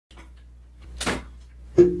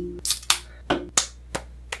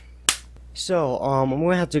So, I'm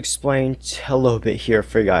gonna have to explain a little bit here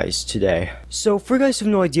for you guys today. So, for you guys who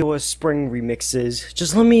have no idea what a Spring Remix is,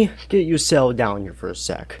 just let me get you settled down here for a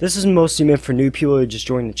sec. This is mostly meant for new people who just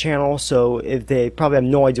joined the channel, so if they probably have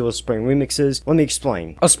no idea what a Spring Remix is, let me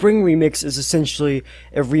explain. A Spring Remix is essentially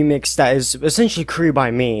a remix that is essentially created by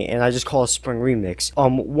me, and I just call it a Spring Remix.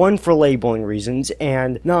 One, for labeling reasons,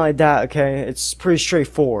 and not like that, okay, it's pretty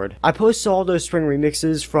straightforward. I post all those Spring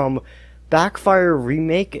Remixes from Backfire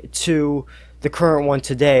Remake to the current one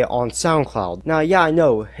today on SoundCloud. Now, yeah, I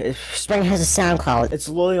know Spring has a SoundCloud. it's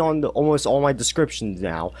literally on almost all my descriptions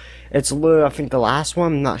now. It's literally, I think, the last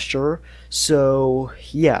one, I'm not sure. So,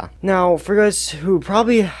 yeah. Now, for you guys who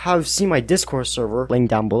probably have seen my Discord server, link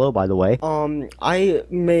down below, by the way, I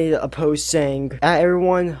made a post saying, "At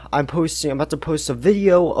everyone, I'm about to post a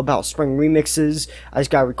video about Spring Remixes. I just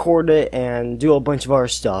gotta record it and do a bunch of other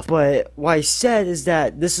stuff." But what I said is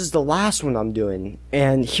that this is the last one I'm doing,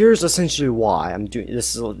 and here's essentially why I'm doing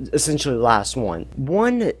this. Is essentially the last one.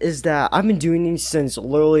 One is that I've been doing these since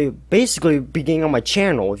literally, basically, beginning on my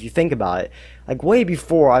channel, if you think about it. Like, way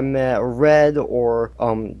before I met Red or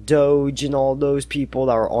Doge and all those people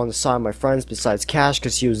that were on the side of my friends, besides Cash,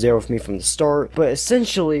 because he was there with me from the start. But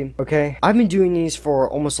essentially, okay, I've been doing these for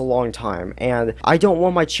almost a long time, and I don't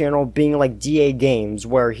want my channel being like DA Games,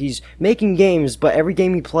 where he's making games, but every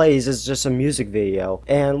game he plays is just a music video.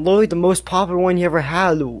 And literally the most popular one he ever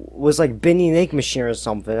had was like Benny and Ink Machine or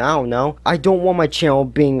something, I don't know. I don't want my channel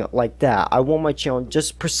being like that. I want my channel just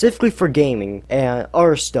specifically for gaming and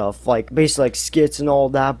other stuff, like basically like skits and all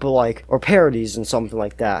that, but like, or parodies and something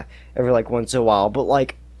like that every like once in a while. But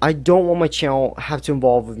like, I don't want my channel have to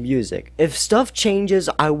involve with music. If stuff changes,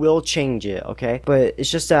 I will change it, okay? But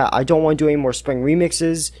it's just that I don't want to do any more Spring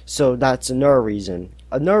Remixes, so that's another reason.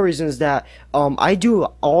 Another reason is that I do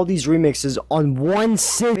all these remixes on one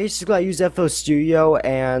sitting. Basically, I use FL Studio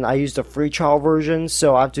and I use the free trial version,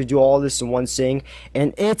 so I have to do all this in one sitting,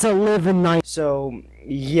 and it's a living night. So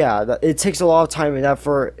yeah, it takes a lot of time and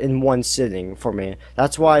effort in one sitting for me.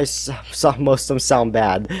 That's why most of them sound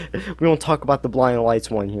bad. We don't talk about the Blinding Lights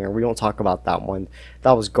one here. We don't talk about that one.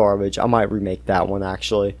 That was garbage. I might remake that one,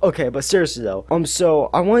 actually. Okay, but seriously though, so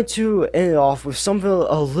I wanted to end it off with something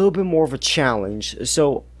a little bit more of a challenge.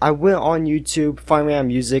 So I went on YouTube, finally on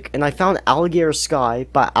music, and I found Alligator Sky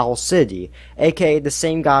by Owl City, aka the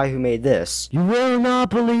same guy who made this. You will not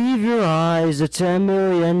believe your eyes, the 10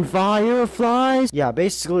 million fireflies. Yeah,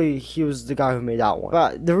 basically, he was the guy who made that one.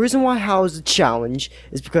 But the reason why it was a challenge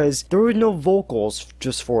is because there were no vocals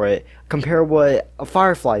just for it, compare what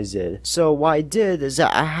Fireflies did. So what I did is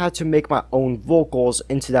that I had to make my own vocals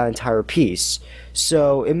into that entire piece.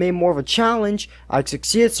 So it made more of a challenge. I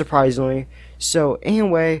succeeded, surprisingly. So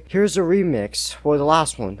anyway, here's a remix for the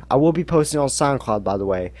last one. I will be posting on SoundCloud, by the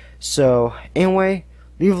way. So anyway,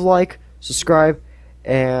 leave a like, subscribe,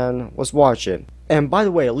 and let's watch it. And by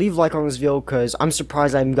the way, leave a like on this video because I'm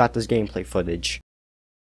surprised I even got this gameplay footage.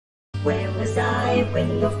 Where was I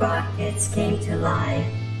when the rockets came to life?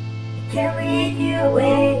 Carried you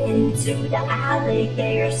away into the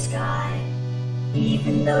alligator sky.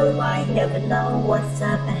 Even though I never know what's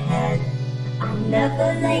up ahead, I'll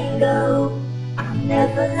never let go, I'll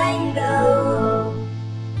never let go.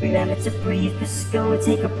 Remember to breathe, just go and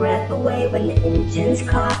take a breath away when the engines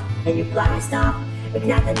cough and you blast off.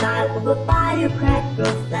 Ignite the night with a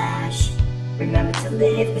firecracker flash. Remember to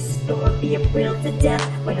live, cause it's gonna be a thrill to death.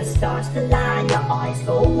 When the stars align, your eyes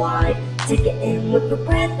go wide. Take it in with your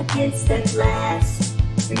breath against the glass.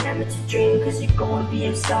 Remember to dream, cause you're gonna be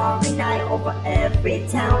a starry night over every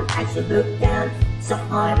town. As you look down, so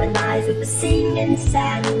harmonize with the singing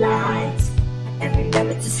satellites. And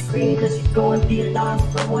remember to scream, cause you're gonna be lost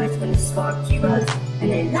for words when the spark heroes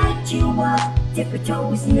and they light you up. Dip your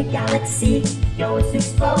toes in the galaxy, yours to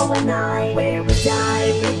explore a night. Where was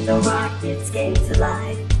I when the rockets came to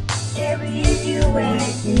life? Carrying you away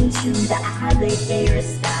into the alligator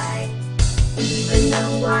sky. Even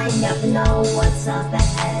though I never know what's up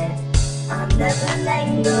ahead, I'll never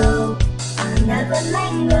let go, I'll never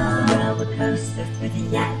let go. Roller coaster through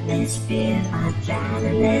the atmosphere,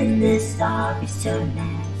 adrenaline, this starry so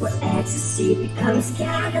nice. Where ecstasy becomes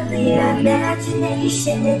catalyst, my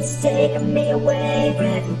imagination is taking me away.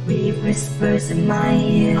 Reverie whispers in my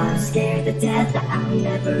ear, I'm scared to death, but I'll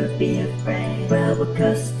never be afraid. Roller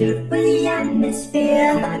coaster through the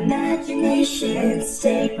atmosphere, my imagination's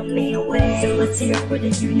taking me away. So let's hear for the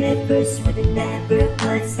universe, where the never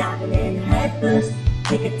cuts, stopping in headless.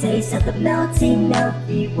 Take a taste of the melting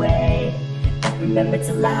Milky Way. And remember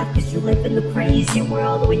to laugh, cause you live in the crazy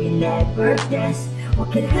world where you never guess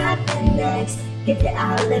what could happen next. Give you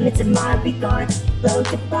our limits of my regards. Hello,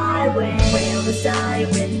 goodbye. Where was I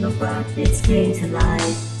when the rockets came to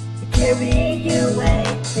life? Carry you away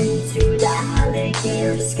into the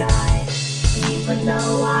alligator sky. Even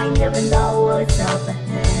though I never know what's up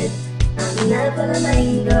ahead, I'm never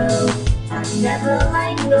letting go, I'm never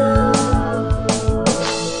letting go.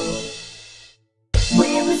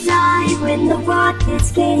 Where was I when the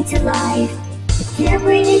rockets came to life?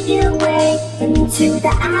 Carried you away into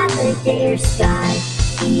the alligator sky.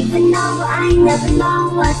 Even though I never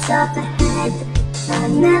know what's up ahead,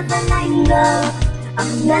 I'm never letting go,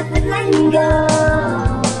 I'm never letting go.